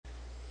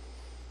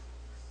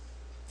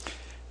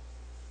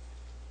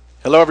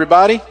Hello,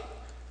 everybody,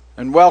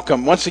 and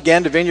welcome once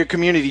again to Vineyard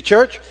Community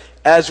Church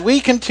as we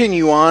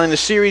continue on in a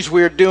series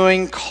we're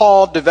doing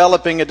called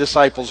Developing a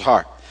Disciple's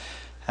Heart.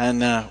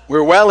 And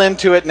we're well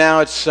into it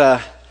now.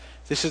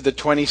 This is the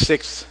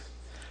 26th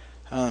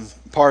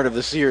part of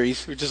the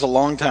series, which is a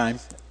long time,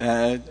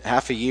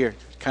 half a year.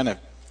 Kind of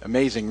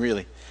amazing,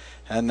 really.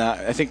 And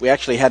I think we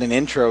actually had an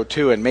intro,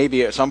 too, and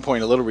maybe at some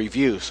point a little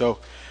review. So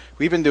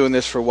we've been doing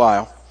this for a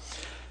while.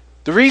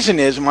 The reason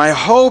is, my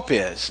hope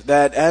is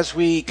that as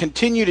we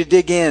continue to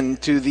dig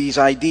into these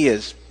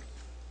ideas,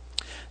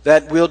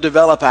 that we'll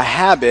develop a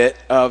habit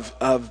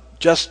of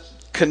just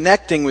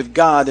connecting with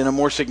God in a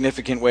more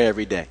significant way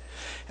every day.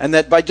 And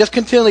that by just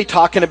continually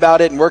talking about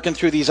it and working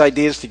through these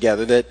ideas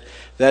together,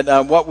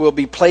 that what will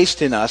be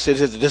placed in us is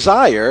a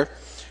desire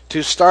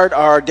to start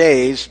our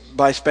days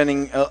by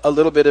spending a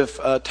little bit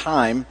of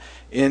time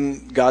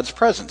in God's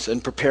presence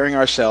and preparing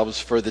ourselves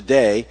for the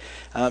day,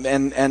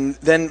 and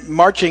then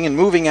marching and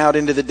moving out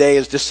into the day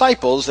as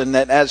disciples, and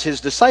that as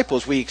His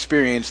disciples we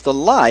experience the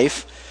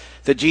life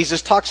that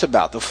Jesus talks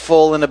about, the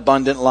full and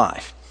abundant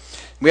life.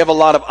 We have a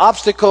lot of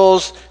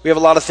obstacles, we have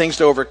a lot of things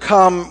to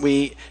overcome,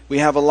 we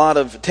have a lot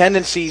of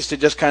tendencies to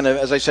just kind of,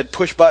 as I said,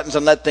 push buttons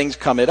and let things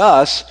come at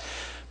us,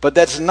 but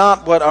that's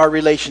not what our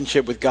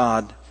relationship with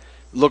God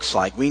looks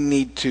like. We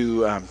need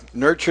to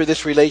nurture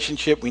this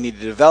relationship. We need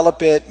to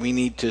develop it. We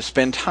need to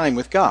spend time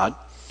with God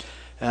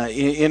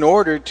in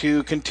order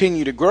to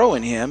continue to grow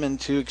in Him and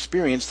to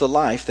experience the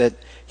life that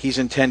He's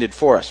intended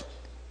for us.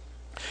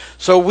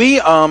 So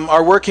we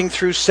are working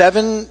through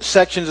 7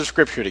 sections of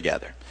Scripture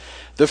together.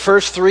 The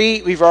first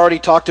 3 we've already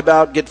talked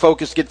about: get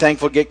focused, get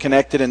thankful, get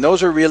connected. And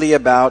those are really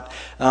about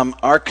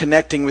our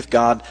connecting with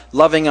God,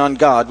 loving on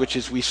God, which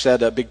is, we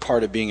said, a big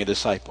part of being a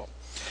disciple.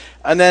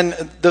 And then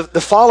the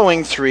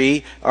following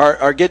 3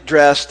 are get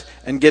dressed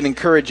and get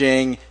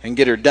encouraging and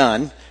get her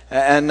done.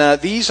 And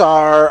these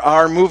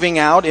are moving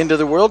out into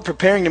the world,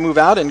 preparing to move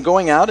out and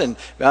going out and,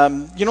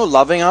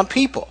 loving on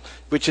people,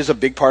 which is a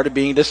big part of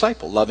being a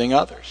disciple, loving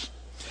others.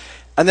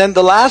 And then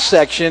the last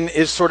section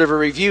is sort of a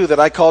review that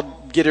I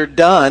called Get Her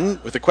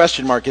Done, with a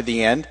question mark at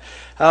the end,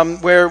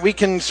 where we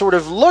can sort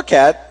of look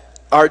at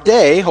our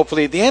day,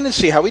 hopefully at the end, and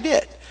see how we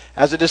did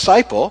as a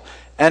disciple,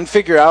 and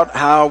figure out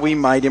how we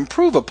might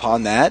improve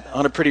upon that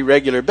on a pretty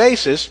regular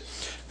basis,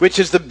 which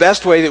is the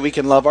best way that we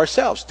can love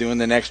ourselves, doing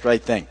the next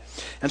right thing.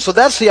 And so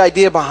that's the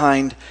idea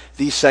behind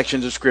these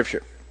sections of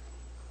Scripture.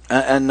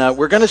 And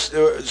we're going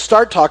to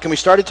start talking. We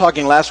started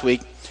talking last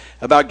week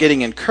about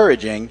getting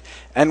encouraging,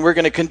 and we're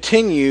going to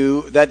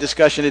continue that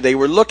discussion today.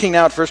 We're looking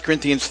now at 1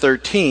 Corinthians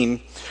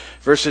 13,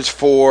 verses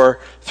 4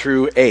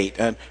 through 8.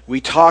 And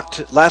we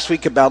talked last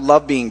week about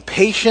love being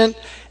patient,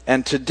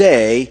 and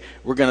today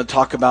we're going to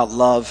talk about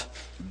love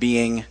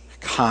being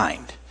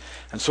kind.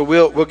 And so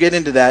we'll get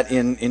into that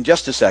in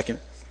just a second.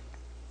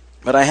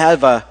 But I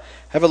have a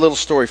little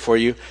story for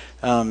you.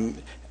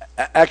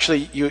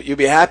 Actually, you'll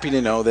be happy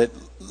to know that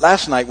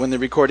last night when the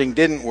recording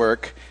didn't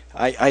work,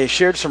 I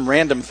shared some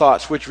random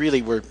thoughts which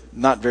really were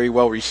not very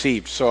well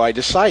received. So I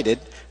decided,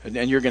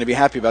 and you're going to be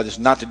happy about this,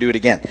 not to do it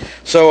again.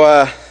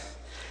 So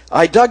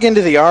I dug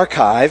into the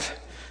archive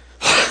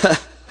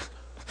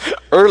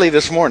early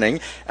this morning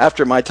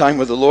after my time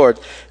with the Lord,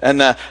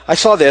 and I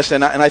saw this,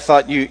 and I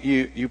thought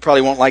you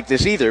probably won't like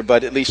this either,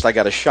 but at least I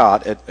got a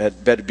shot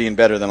at being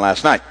better than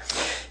last night.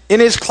 In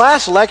his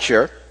class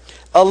lecture,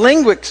 a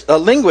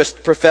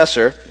linguist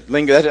professor,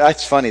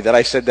 that's funny that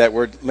I said that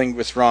word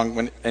linguist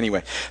wrong.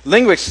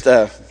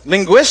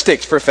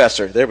 Linguistics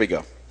professor, there we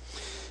go.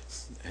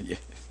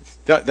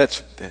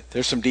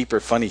 There's some deeper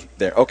funny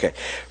there. Okay,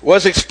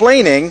 was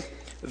explaining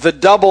the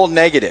double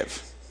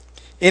negative.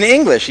 In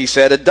English, he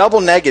said, a double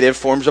negative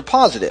forms a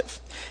positive.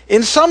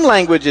 In some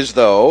languages,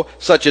 though,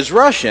 such as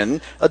Russian,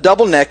 a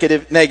double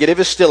negative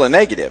is still a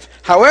negative.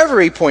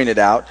 However, he pointed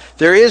out,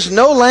 there is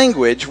no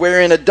language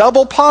wherein a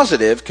double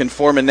positive can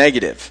form a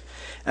negative.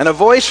 And a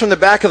voice from the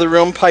back of the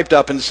room piped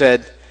up and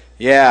said,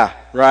 "Yeah,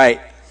 right."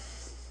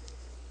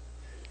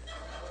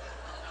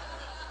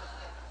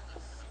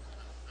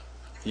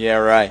 Yeah,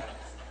 right.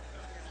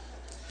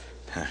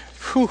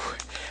 Whew.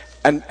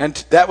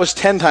 And that was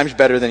 10 times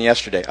better than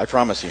yesterday, I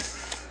promise you.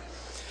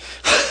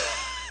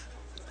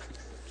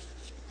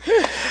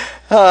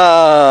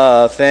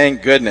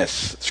 Thank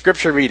goodness.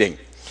 Scripture reading.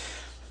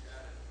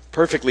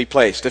 Perfectly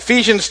placed.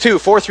 Ephesians 2,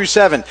 4 through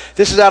 7.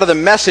 This is out of the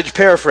Message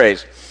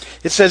paraphrase.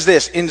 It says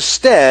this: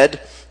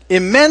 "Instead,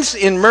 immense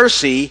in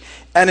mercy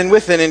and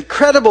with an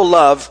incredible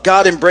love,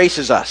 God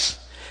embraces us.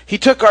 He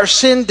took our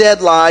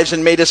sin-dead lives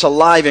and made us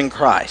alive in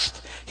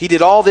Christ. He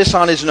did all this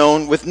on His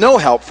own with no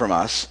help from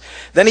us.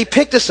 Then He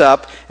picked us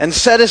up and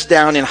set us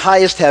down in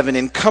highest heaven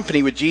in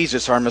company with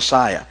Jesus, our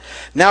Messiah.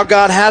 Now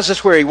God has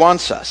us where He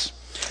wants us,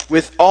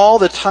 with all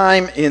the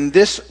time in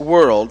this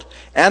world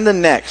and the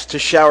next to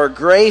shower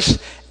grace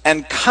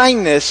and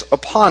kindness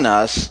upon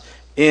us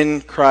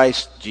in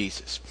Christ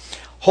Jesus."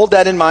 Hold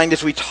that in mind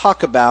as we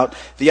talk about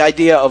the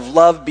idea of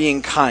love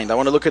being kind. I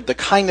want to look at the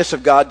kindness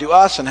of God to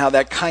us and how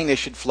that kindness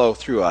should flow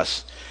through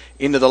us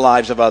into the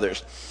lives of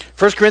others.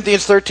 1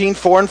 Corinthians 13,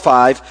 4 and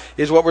 5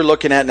 is what we're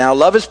looking at now.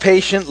 Love is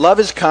patient, love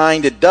is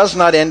kind, it does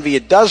not envy,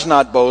 it does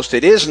not boast,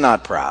 it is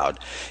not proud,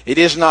 it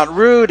is not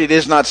rude, it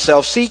is not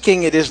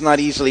self-seeking, it is not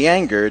easily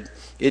angered,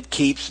 it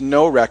keeps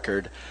no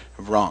record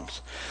of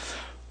wrongs.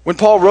 When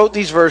Paul wrote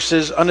these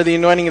verses under the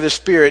anointing of the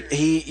Spirit,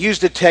 he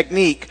used a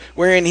technique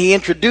wherein he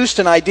introduced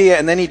an idea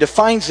and then he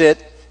defines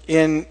it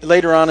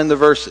later on in the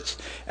verses.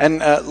 And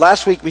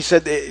last week we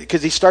said,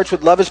 because he starts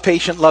with love is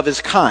patient, love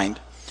is kind.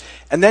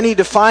 And then he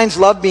defines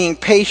love being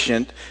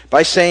patient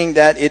by saying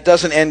that it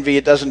doesn't envy,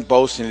 it doesn't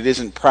boast, and it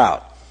isn't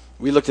proud.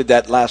 We looked at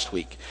that last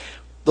week.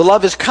 The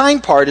love is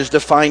kind part is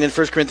defined in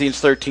 1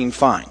 Corinthians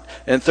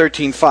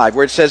 13:5,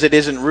 where it says it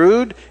isn't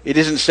rude, it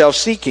isn't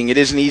self-seeking, it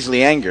isn't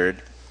easily angered,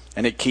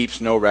 and it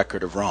keeps no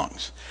record of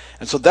wrongs.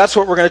 And so that's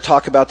what we're going to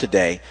talk about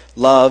today.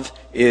 Love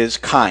is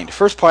kind.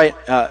 First point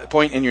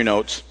in your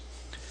notes,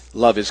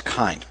 love is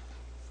kind.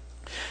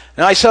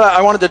 Now, I said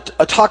I wanted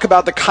to talk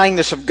about the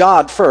kindness of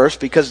God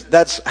first because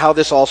that's how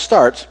this all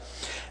starts.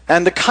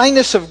 And the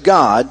kindness of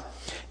God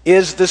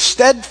is the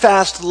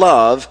steadfast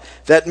love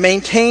that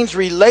maintains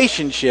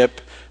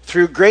relationship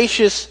through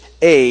gracious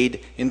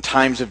aid in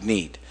times of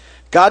need.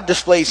 God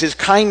displays his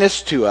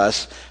kindness to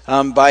us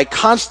by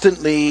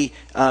constantly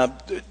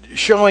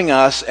showing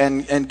us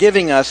and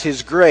giving us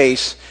his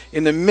grace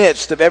in the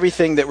midst of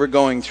everything that we're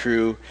going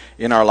through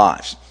in our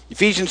lives.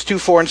 Ephesians 2,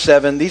 4 and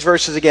 7, these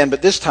verses again,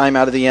 but this time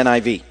out of the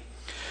NIV.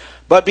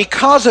 But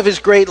because of his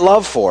great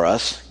love for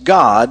us,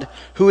 God,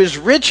 who is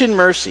rich in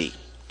mercy,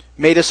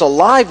 made us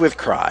alive with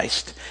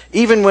Christ,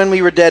 even when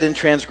we were dead in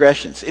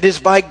transgressions. It is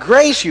by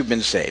grace you've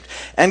been saved.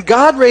 And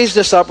God raised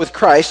us up with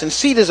Christ and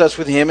seated us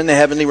with him in the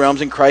heavenly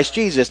realms in Christ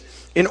Jesus,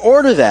 in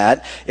order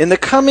that, in the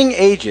coming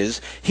ages,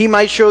 he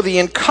might show the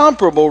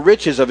incomparable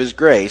riches of his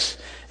grace,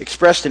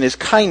 expressed in his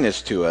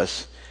kindness to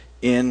us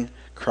in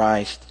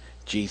Christ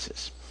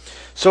Jesus.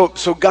 So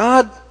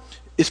God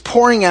is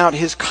pouring out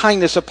his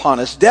kindness upon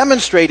us,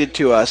 demonstrated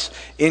to us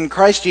in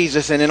Christ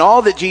Jesus and in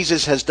all that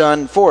Jesus has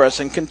done for us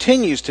and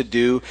continues to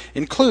do,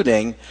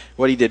 including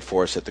what he did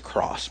for us at the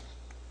cross.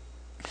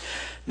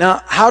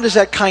 Now, how does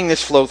that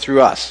kindness flow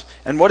through us?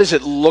 And what does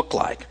it look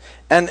like?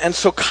 And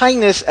so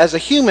kindness as a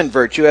human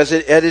virtue, as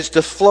it is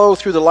to flow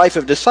through the life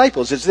of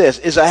disciples,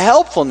 is a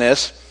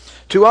helpfulness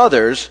to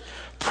others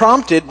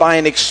prompted by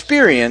an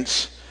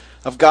experience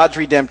of God's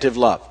redemptive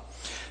love.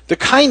 The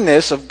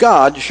kindness of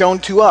God shown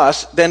to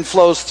us then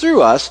flows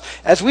through us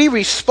as we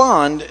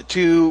respond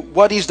to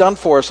what he's done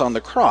for us on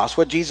the cross,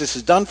 what Jesus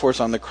has done for us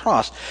on the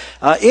cross.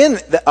 In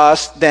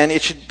us, then,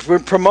 it should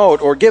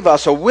promote or give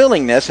us a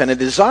willingness and a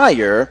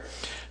desire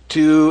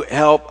to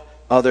help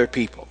other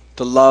people,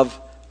 to love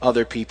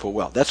other people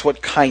well. That's what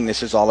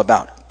kindness is all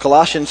about.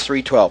 Colossians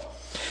 3:12.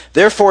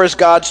 Therefore, as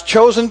God's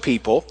chosen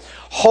people,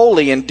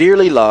 holy and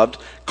dearly loved,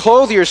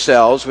 clothe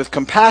yourselves with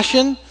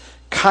compassion,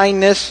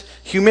 kindness,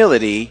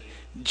 humility,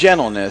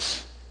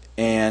 gentleness,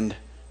 and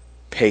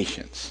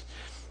patience.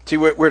 See,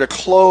 we're to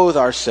clothe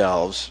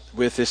ourselves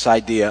with this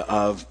idea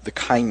of the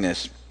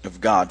kindness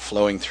of God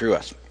flowing through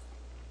us.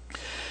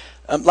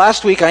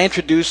 Last week I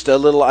introduced a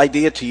little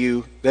idea to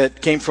you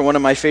that came from one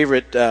of my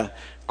favorite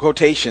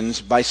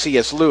quotations by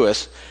C.S.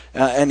 Lewis,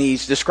 and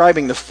he's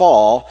describing the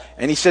fall,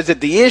 and he says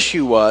that the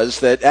issue was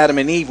that Adam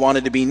and Eve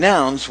wanted to be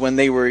nouns when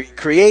they were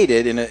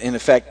created, in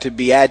effect, to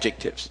be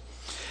adjectives.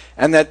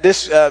 And that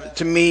this,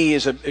 to me,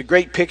 is a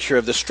great picture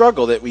of the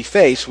struggle that we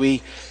face.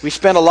 We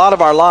spend a lot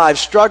of our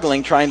lives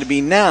struggling trying to be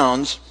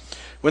nouns,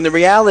 when the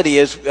reality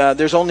is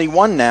there's only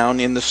one noun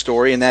in the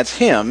story, and that's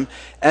him.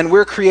 And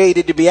we're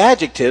created to be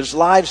adjectives,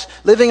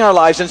 living our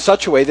lives in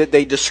such a way that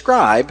they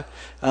describe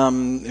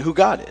who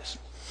God is.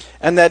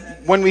 And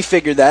that when we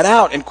figure that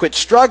out and quit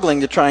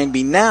struggling to try and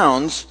be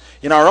nouns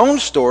in our own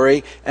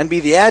story and be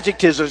the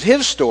adjectives of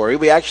his story,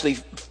 we actually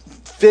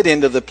fit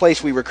into the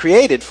place we were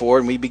created for,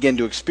 and we begin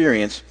to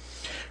experience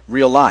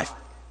real life.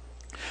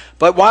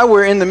 But while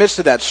we're in the midst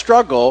of that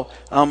struggle,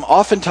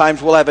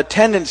 oftentimes we'll have a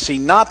tendency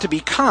not to be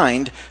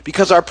kind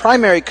because our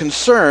primary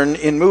concern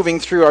in moving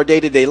through our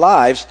day-to-day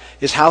lives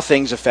is how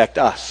things affect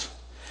us.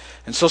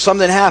 And so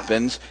something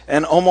happens,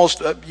 and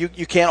almost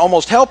you can't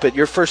almost help it.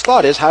 Your first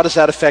thought is, how does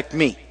that affect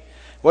me?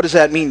 What does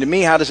that mean to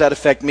me? How does that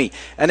affect me?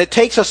 And it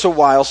takes us a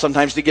while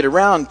sometimes to get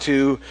around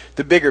to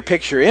the bigger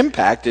picture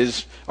impact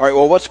is, all right,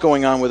 well, what's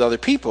going on with other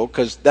people?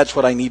 Because that's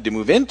what I need to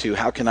move into.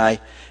 How can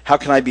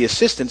I be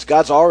assistance?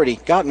 God's already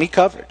got me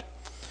covered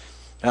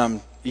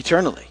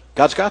eternally.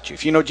 God's got you.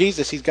 If you know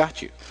Jesus, he's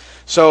got you.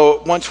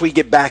 So once we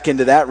get back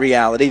into that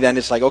reality, then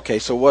it's like, okay,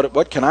 so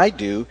what can I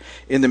do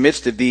in the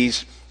midst of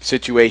these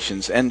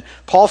situations? And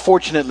Paul,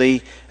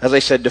 fortunately, as I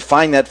said,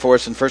 defined that for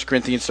us in 1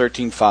 Corinthians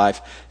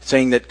 13:5,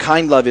 saying that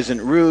kind love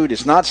isn't rude,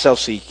 it's not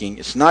self-seeking,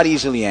 it's not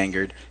easily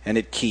angered, and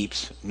it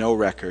keeps no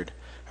record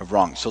of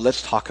wrong. So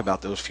let's talk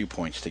about those few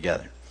points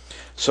together.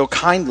 So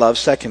kind love,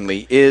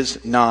 secondly,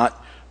 is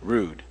not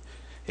rude.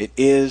 It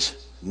is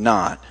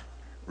not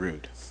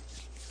rude.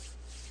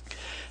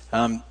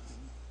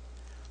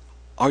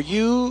 Are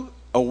you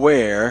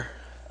aware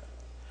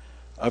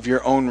of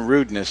your own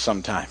rudeness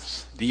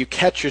sometimes? Do you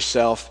catch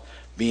yourself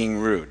being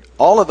rude?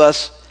 All of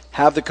us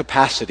have the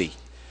capacity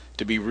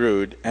to be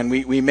rude, and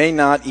we may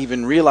not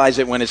even realize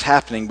it when it's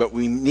happening, but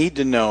we need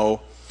to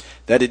know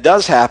that it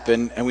does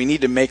happen, and we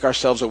need to make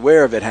ourselves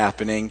aware of it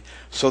happening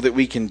so that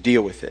we can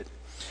deal with it.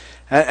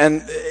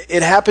 And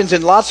it happens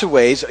in lots of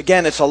ways.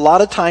 Again, it's a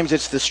lot of times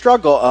it's the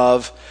struggle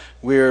of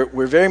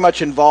we're very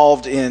much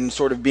involved in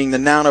sort of being the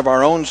noun of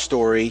our own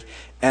story,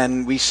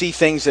 and we see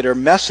things that are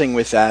messing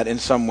with that in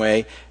some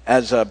way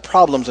as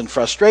problems and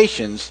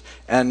frustrations,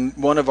 and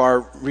one of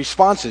our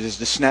responses is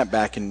to snap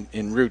back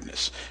in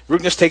rudeness.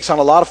 Rudeness takes on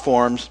a lot of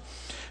forms,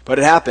 but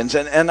it happens.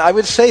 And I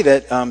would say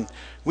that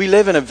we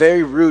live in a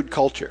very rude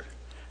culture.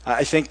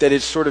 I think that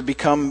it's sort of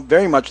become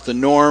very much the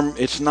norm.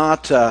 It's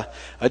not a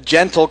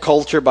gentle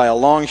culture by a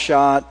long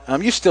shot.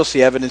 You still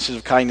see evidences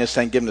of kindness,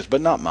 thank goodness,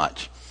 but not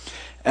much.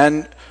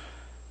 And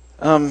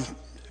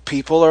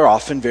people are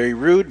often very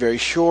rude, very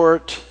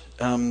short,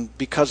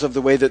 because of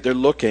the way that they're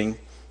looking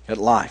at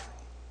life.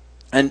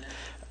 And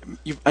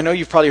I know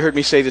you've probably heard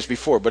me say this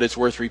before, but it's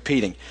worth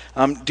repeating.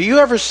 Do you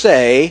ever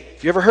say,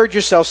 have you ever heard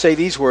yourself say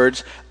these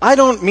words, I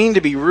don't mean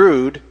to be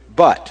rude,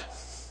 but?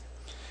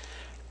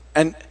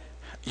 And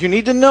you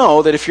need to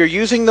know that if you're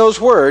using those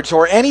words,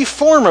 or any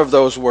form of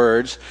those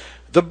words,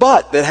 the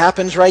but that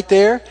happens right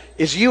there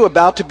is you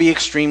about to be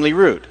extremely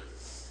rude.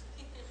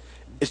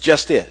 It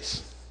just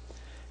is.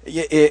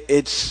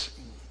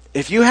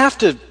 If you have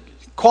to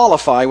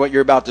qualify what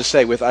you're about to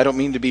say with, I don't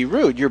mean to be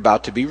rude, you're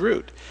about to be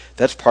rude.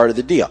 That's part of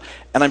the deal.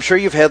 And I'm sure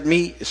you've heard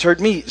me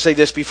say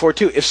this before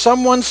too. If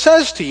someone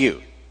says to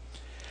you,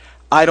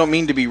 I don't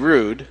mean to be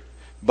rude,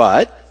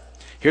 but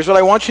here's what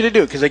I want you to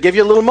do, because I give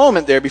you a little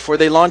moment there before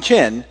they launch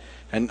in,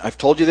 and I've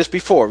told you this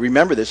before.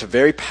 Remember this, a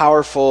very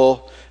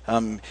powerful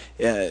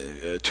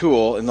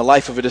tool in the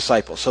life of a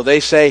disciple. So they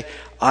say,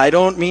 I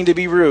don't mean to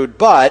be rude,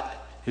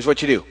 but here's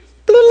what you do.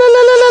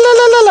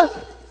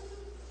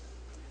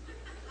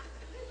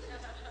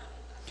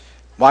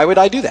 Why would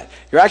I do that?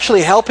 You're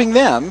actually helping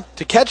them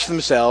to catch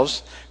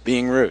themselves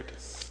being rude.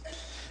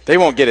 They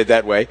won't get it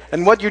that way.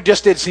 And what you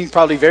just did seemed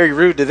probably very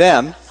rude to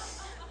them.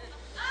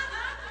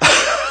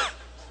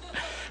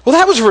 Well,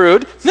 that was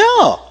rude.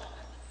 No.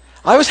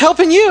 I was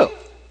helping you.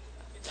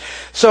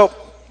 So,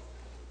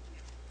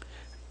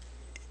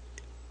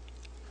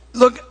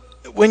 look,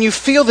 when you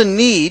feel the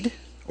need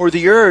or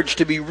the urge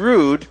to be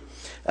rude,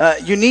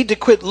 you need to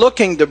quit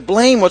looking to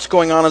blame what's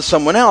going on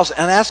someone else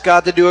and ask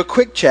God to do a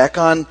quick check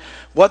on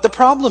what the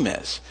problem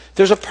is.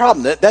 There's a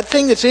problem. That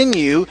thing that's in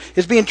you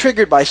is being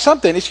triggered by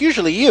something. It's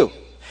usually you.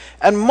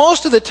 And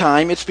most of the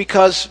time, it's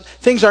because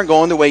things aren't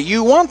going the way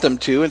you want them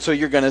to, and so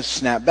you're going to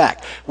snap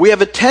back. We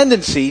have a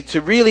tendency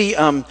to really,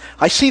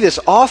 I see this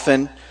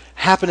often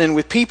happening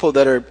with people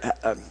that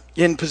are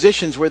in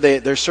positions where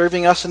they're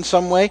serving us in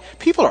some way.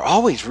 People are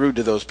always rude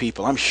to those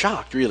people. I'm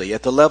shocked, really,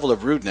 at the level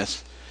of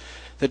rudeness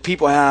that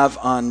people have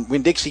on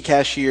Winn-Dixie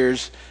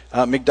cashiers,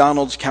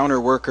 McDonald's counter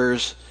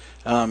workers,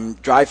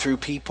 drive-through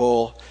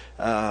people,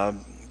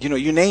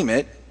 you name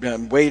it,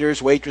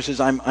 waiters,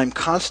 waitresses. I'm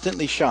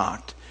constantly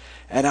shocked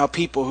at how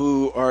people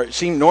who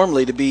seem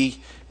normally to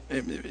be,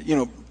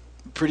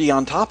 pretty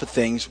on top of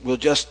things will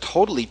just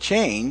totally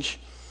change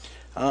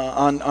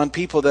on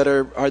people that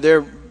are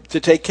there to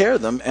take care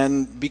of them.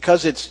 And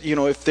because it's,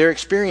 if their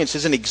experience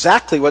isn't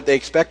exactly what they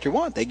expect or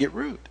want, they get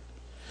rude.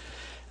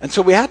 And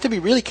so we have to be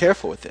really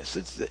careful with this.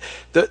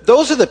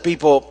 Those are the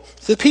people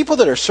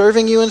that are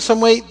serving you in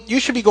some way.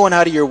 You should be going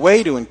out of your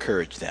way to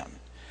encourage them.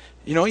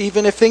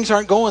 Even if things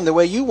aren't going the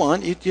way you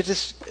want, you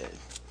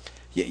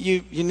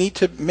need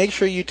to make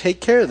sure you take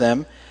care of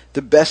them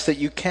the best that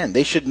you can.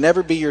 They should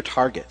never be your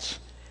targets,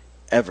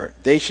 ever.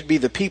 They should be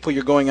the people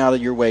you're going out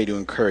of your way to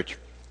encourage.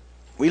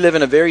 We live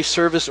in a very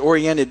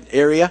service-oriented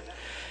area,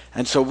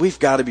 and so we've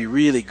got to be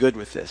really good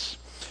with this.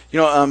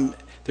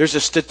 There's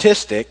a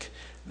statistic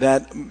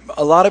that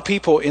a lot of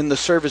people in the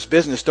service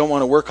business don't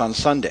want to work on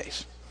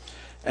Sundays,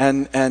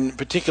 and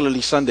particularly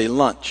Sunday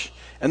lunch.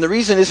 And the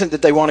reason isn't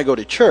that they want to go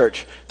to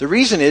church. The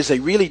reason is they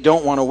really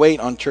don't want to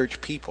wait on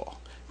church people,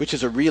 which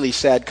is a really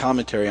sad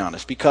commentary on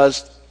us,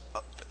 because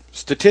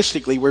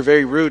statistically we're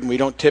very rude and we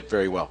don't tip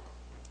very well.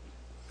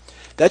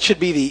 That should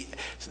be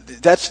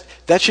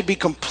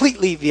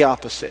completely the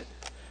opposite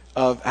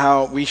of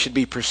how we should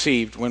be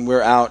perceived when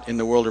we're out in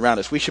the world around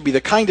us. We should be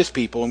the kindest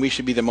people and we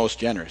should be the most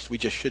generous. We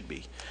just should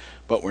be,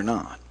 but we're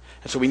not.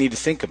 And so we need to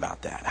think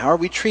about that. How are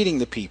we treating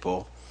the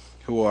people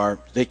who are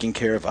taking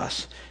care of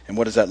us? And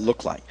what does that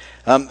look like?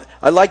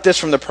 I like this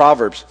from the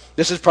Proverbs.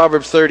 This is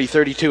Proverbs 30,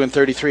 32, and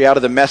 33 out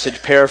of the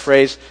Message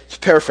paraphrase. It's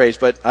paraphrased,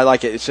 but I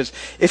like it. It says,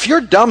 if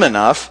you're dumb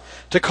enough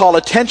to call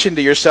attention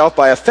to yourself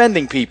by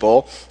offending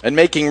people and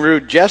making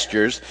rude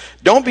gestures,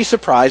 don't be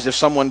surprised if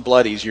someone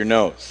bloodies your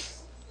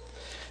nose.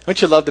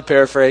 Don't you love the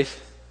paraphrase?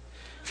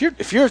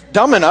 If you're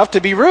dumb enough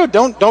to be rude,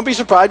 don't be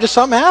surprised if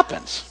something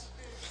happens.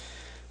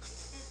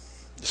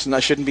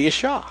 This shouldn't be a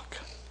shock,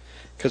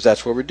 because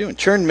that's what we're doing.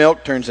 Churned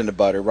milk turns into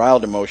butter.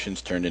 Riled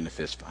emotions turn into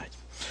fistfights.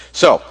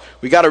 So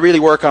we got to really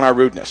work on our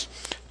rudeness.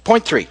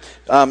 Point 3,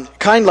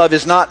 kind love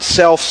is not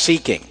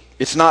self-seeking.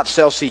 It's not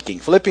self-seeking.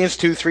 Philippians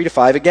 2,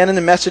 3-5, again in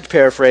the Message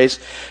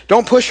paraphrase,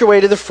 don't push your way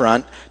to the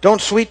front.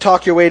 Don't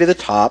sweet-talk your way to the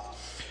top.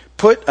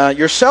 Put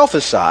yourself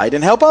aside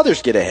and help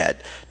others get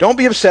ahead. Don't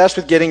be obsessed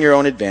with getting your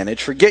own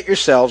advantage. Forget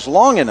yourselves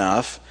long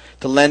enough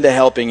to lend a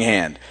helping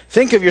hand.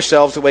 Think of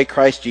yourselves the way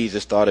Christ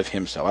Jesus thought of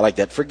himself. I like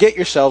that. Forget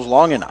yourselves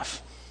long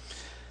enough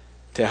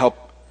to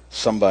help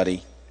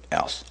somebody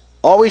else.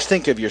 Always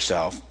think of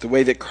yourself the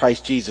way that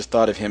Christ Jesus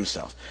thought of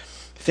himself.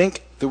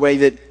 Think the way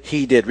that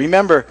he did.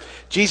 Remember,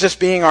 Jesus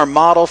being our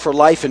model for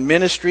life and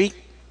ministry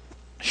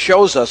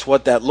shows us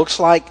what that looks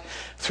like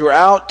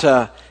throughout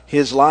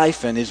his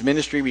life and his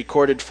ministry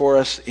recorded for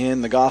us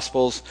in the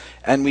Gospels.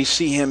 And we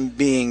see him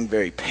being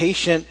very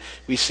patient.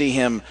 We see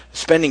him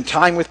spending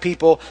time with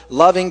people,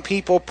 loving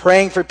people,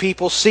 praying for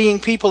people, seeing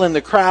people in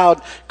the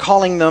crowd,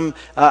 calling them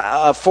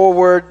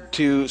forward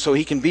so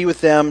he can be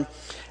with them.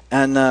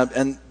 And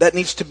that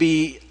needs to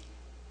be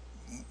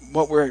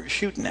what we're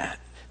shooting at.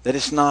 That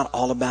it's not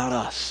all about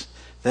us.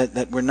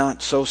 That we're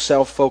not so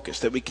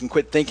self-focused. That we can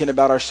quit thinking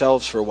about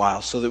ourselves for a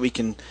while so that we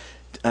can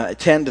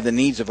attend to the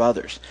needs of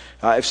others.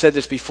 I've said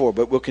this before,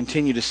 but we'll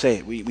continue to say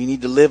it. We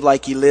need to live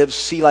like he lives,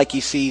 see like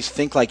he sees,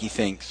 think like he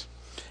thinks,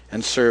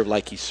 and serve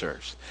like he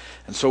serves.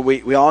 And so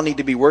we all need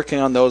to be working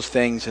on those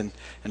things and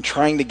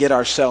trying to get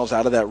ourselves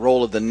out of that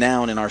role of the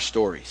noun in our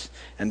stories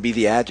and be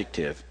the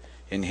adjective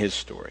in his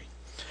story.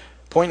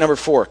 Point number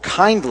 4,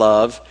 kind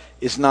love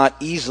is not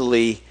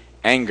easily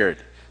angered.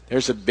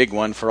 There's a big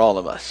one for all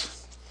of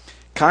us.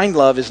 Kind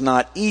love is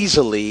not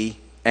easily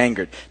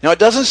angered. Now, it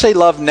doesn't say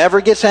love never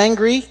gets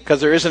angry,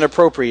 because there is an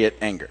appropriate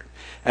anger.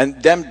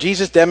 And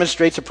Jesus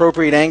demonstrates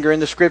appropriate anger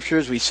in the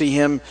Scriptures. We see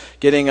him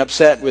getting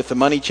upset with the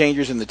money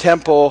changers in the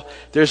temple.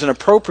 There's an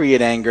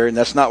appropriate anger, and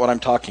that's not what I'm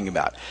talking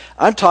about.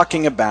 I'm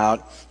talking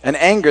about an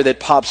anger that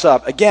pops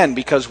up, again,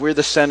 because we're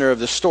the center of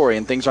the story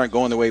and things aren't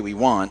going the way we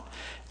want.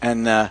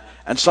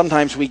 And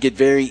sometimes we get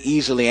very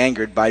easily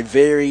angered by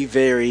very,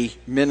 very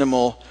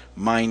minimal,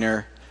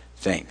 minor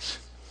things.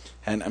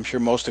 And I'm sure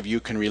most of you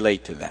can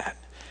relate to that.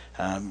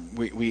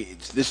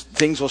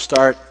 Things will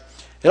start.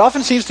 It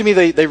often seems to me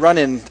they run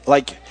in,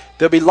 like,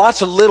 there'll be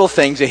lots of little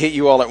things that hit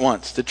you all at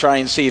once to try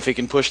and see if it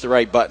can push the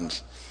right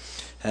buttons.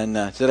 And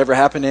does that ever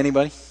happen to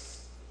anybody?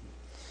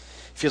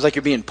 Feels like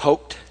you're being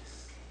poked.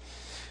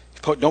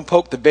 Don't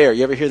poke the bear.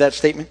 You ever hear that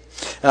statement?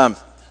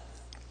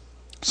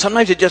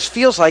 Sometimes it just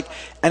feels like,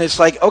 and it's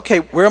like, okay,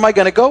 where am I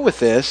going to go with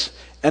this?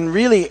 And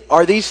really,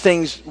 are these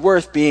things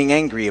worth being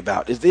angry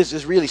about? Is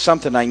this really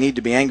something I need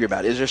to be angry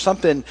about? Is there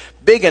something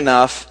big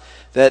enough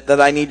that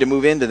I need to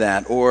move into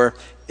that? Or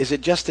is it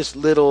just this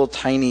little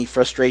tiny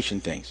frustration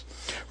things?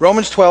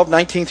 Romans 12,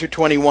 19 through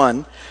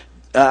 21,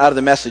 out of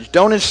the Message.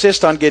 Don't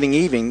insist on getting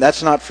even.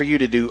 That's not for you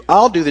to do.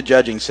 I'll do the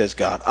judging, says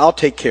God. I'll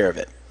take care of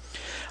it.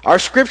 Our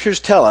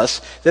scriptures tell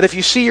us that if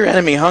you see your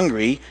enemy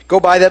hungry, go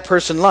buy that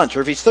person lunch.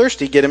 Or if he's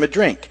thirsty, get him a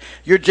drink.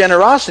 Your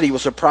generosity will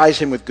surprise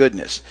him with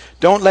goodness.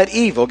 Don't let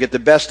evil get the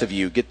best of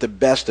you. Get the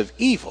best of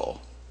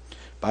evil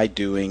by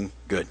doing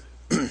good.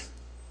 A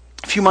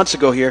few months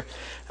ago here,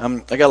 I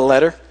got a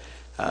letter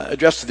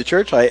addressed to the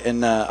church,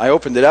 I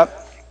opened it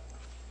up,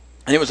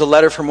 and it was a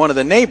letter from one of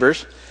the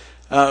neighbors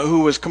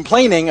who was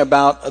complaining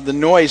about the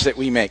noise that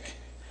we make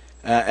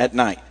at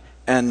night.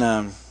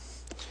 And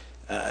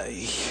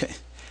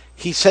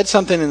he said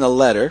something in the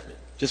letter,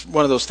 just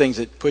one of those things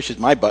that pushes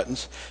my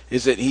buttons,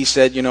 is that he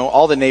said,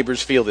 all the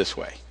neighbors feel this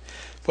way.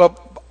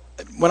 Well,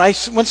 when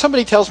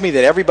somebody tells me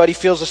that everybody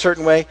feels a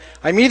certain way,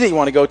 I immediately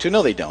want to go to,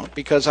 no, they don't,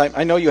 because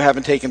I know you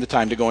haven't taken the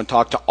time to go and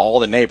talk to all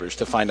the neighbors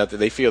to find out that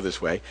they feel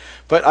this way.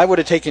 But I would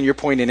have taken your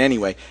point in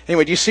anyway.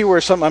 Anyway, do you see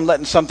where so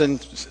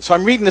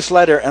I'm reading this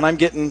letter and I'm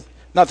getting,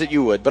 not that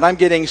you would, but I'm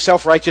getting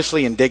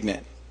self-righteously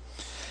indignant.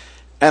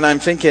 And I'm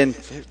thinking,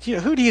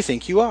 who do you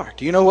think you are?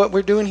 Do you know what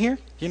we're doing here?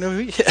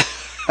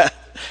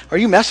 Are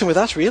you messing with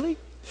us, really?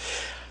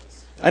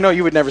 I know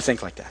you would never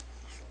think like that.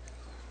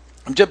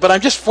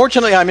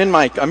 Fortunately, I'm in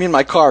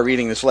my car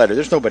reading this letter.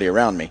 There's nobody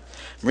around me.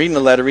 I'm reading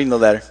the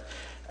letter,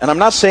 and I'm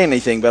not saying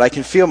anything, but I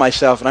can feel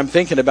myself, and I'm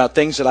thinking about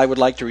things that I would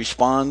like to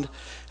respond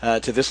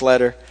to this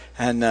letter,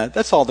 and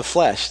that's all the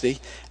flesh, see?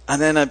 And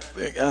then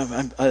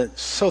I'm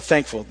so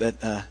thankful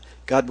that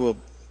God will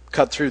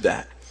cut through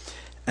that.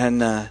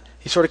 And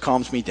he sort of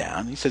calms me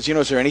down. He says,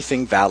 is there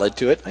anything valid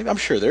to it? I'm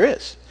sure there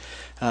is.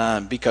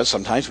 Because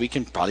sometimes we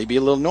can probably be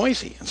a little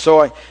noisy. And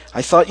so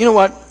I thought,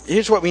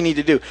 here's what we need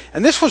to do.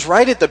 And this was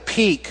right at the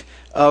peak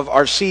of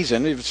our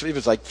season. It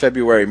was like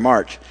February,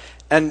 March.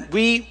 And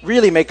we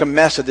really make a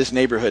mess of this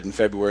neighborhood in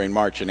February and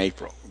March and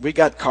April. We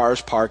got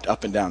cars parked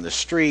up and down the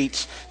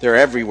streets. They're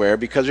everywhere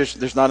because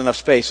there's not enough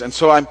space. And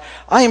so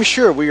I am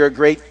sure we are a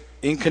great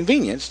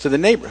inconvenience to the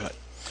neighborhood.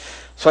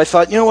 So I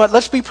thought,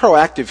 let's be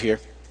proactive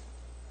here.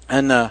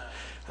 And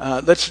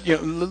let's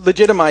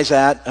legitimize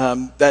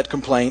that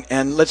complaint,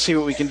 and let's see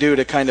what we can do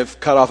to kind of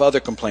cut off other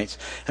complaints.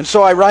 And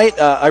so I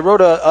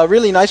wrote a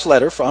really nice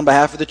letter on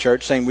behalf of the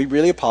church saying we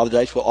really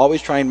apologize. We'll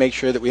always try and make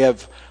sure that we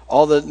have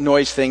all the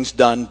noise things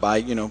done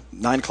by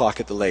 9 o'clock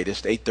at the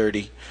latest,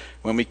 8:30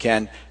 when we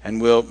can,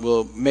 and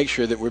we'll make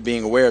sure that we're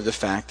being aware of the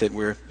fact that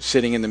we're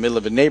sitting in the middle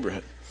of a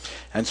neighborhood.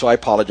 And so I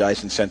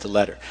apologized and sent a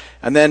letter.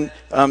 And then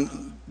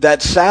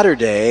that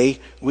Saturday,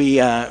 we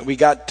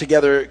got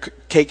together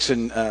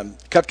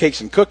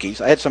cupcakes and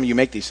cookies. I had some of you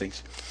make these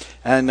things.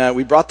 And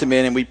we brought them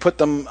in, and we put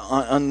them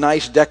on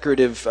nice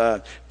decorative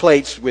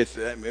plates with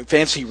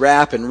fancy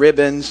wrap and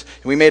ribbons.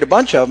 And we made a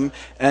bunch of them,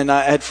 and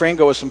I had Fran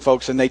go with some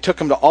folks, and they took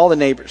them to all the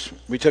neighbors.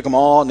 We took them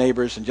all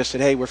neighbors and just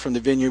said, hey, we're from the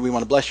Vineyard. We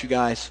want to bless you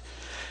guys.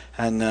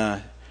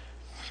 And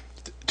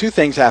two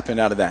things happened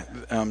out of that.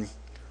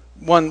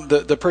 One,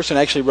 the person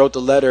actually wrote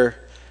the letter,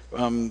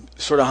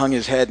 sort of hung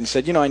his head and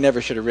said, I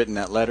never should have written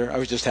that letter. I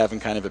was just having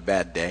kind of a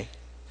bad day,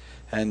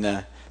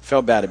 and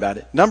felt bad about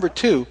it. Number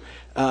two,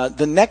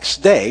 the next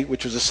day,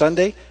 which was a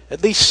Sunday,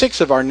 at least 6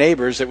 of our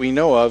neighbors that we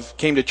know of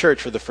came to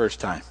church for the first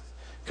time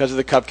because of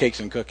the cupcakes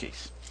and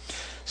cookies.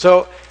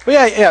 So,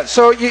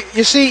 So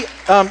you see,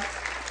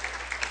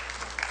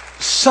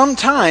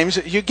 sometimes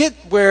you get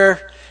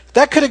where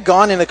that could have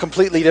gone in a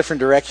completely different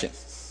direction.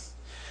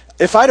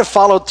 If I'd have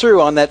followed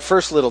through on that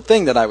first little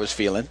thing that I was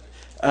feeling,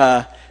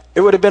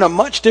 it would have been a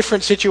much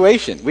different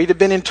situation. We'd have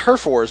been in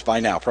turf wars by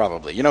now,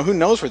 probably. Who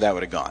knows where that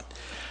would have gone.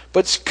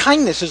 But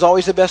kindness is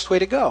always the best way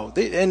to go.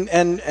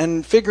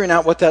 And figuring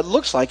out what that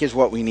looks like is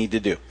what we need to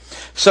do.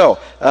 So,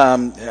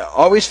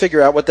 always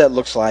figure out what that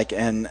looks like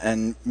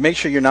and make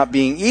sure you're not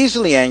being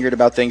easily angered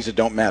about things that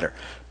don't matter.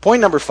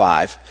 Point number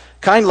 5,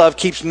 kind love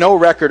keeps no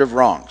record of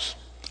wrongs.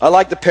 I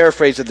like the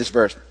paraphrase of this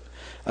verse.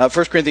 1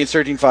 Corinthians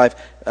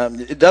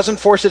 13:5, it doesn't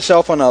force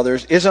itself on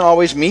others, isn't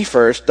always me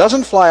first,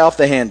 doesn't fly off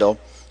the handle,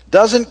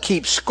 doesn't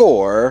keep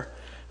score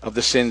of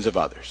the sins of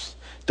others.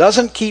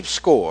 Doesn't keep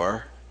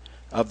score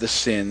of the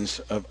sins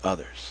of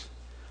others.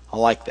 I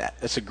like that.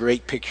 That's a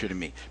great picture to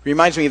me. It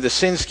reminds me of the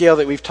sin scale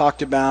that we've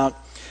talked about,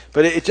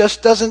 but it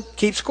just doesn't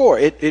keep score.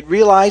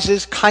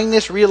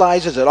 Kindness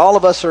realizes that all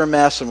of us are a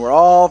mess and we're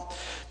all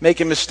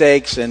making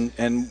mistakes,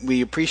 and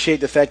we appreciate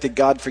the fact that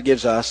God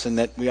forgives us and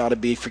that we ought to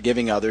be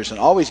forgiving others and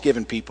always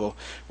giving people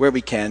where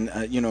we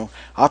can,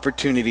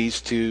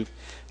 opportunities to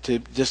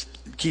just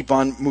keep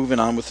on moving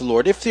on with the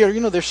Lord. If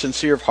they're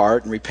sincere of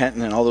heart and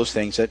repentant and all those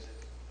things,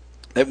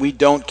 that we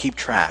don't keep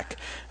track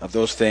of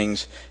those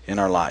things in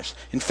our lives.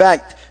 In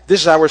fact, this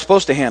is how we're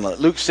supposed to handle it.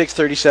 Luke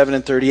 6:37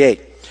 and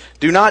 38.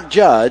 Do not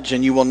judge,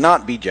 and you will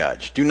not be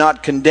judged. Do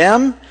not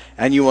condemn,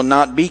 and you will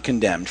not be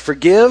condemned.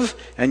 Forgive,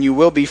 and you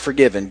will be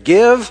forgiven.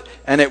 Give,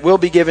 and it will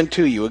be given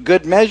to you. A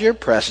good measure,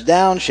 pressed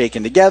down,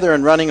 shaken together,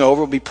 and running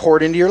over, will be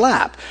poured into your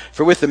lap.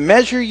 For with the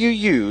measure you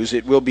use,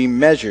 it will be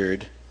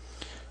measured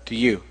to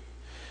you.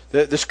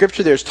 The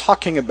scripture there is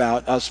talking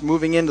about us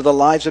moving into the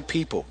lives of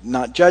people,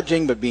 not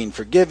judging, but being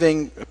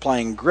forgiving,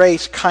 applying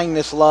grace,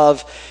 kindness,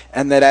 love,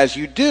 and that as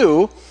you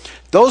do,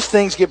 those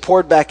things get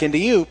poured back into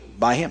you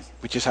by Him,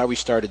 which is how we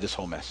started this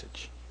whole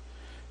message.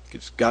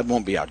 Because God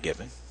won't be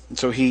outgiven. And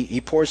so He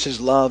pours His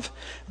love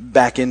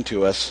back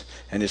into us,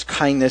 and His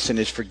kindness and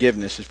His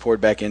forgiveness is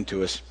poured back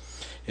into us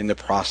in the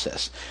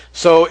process.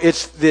 So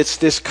it's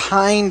this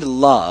kind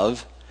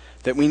love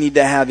that we need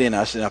to have in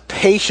us, and a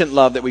patient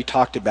love that we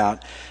talked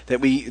about,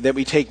 that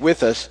we take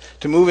with us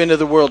to move into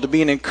the world, to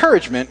be an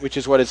encouragement, which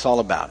is what it's all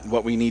about,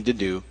 what we need to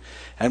do.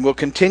 And we'll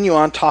continue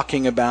on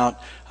talking about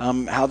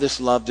how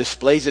this love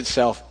displays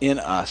itself in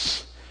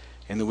us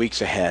in the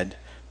weeks ahead.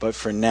 But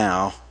for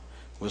now,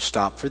 we'll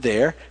stop for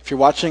there. If you're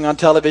watching on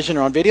television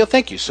or on video,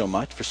 thank you so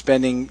much for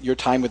spending your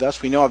time with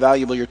us. We know how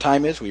valuable your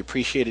time is. We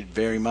appreciate it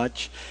very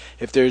much.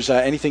 If there's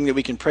anything that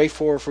we can pray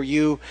for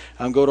you,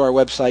 go to our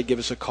website, give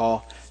us a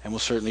call, and we'll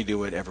certainly do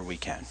whatever we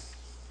can.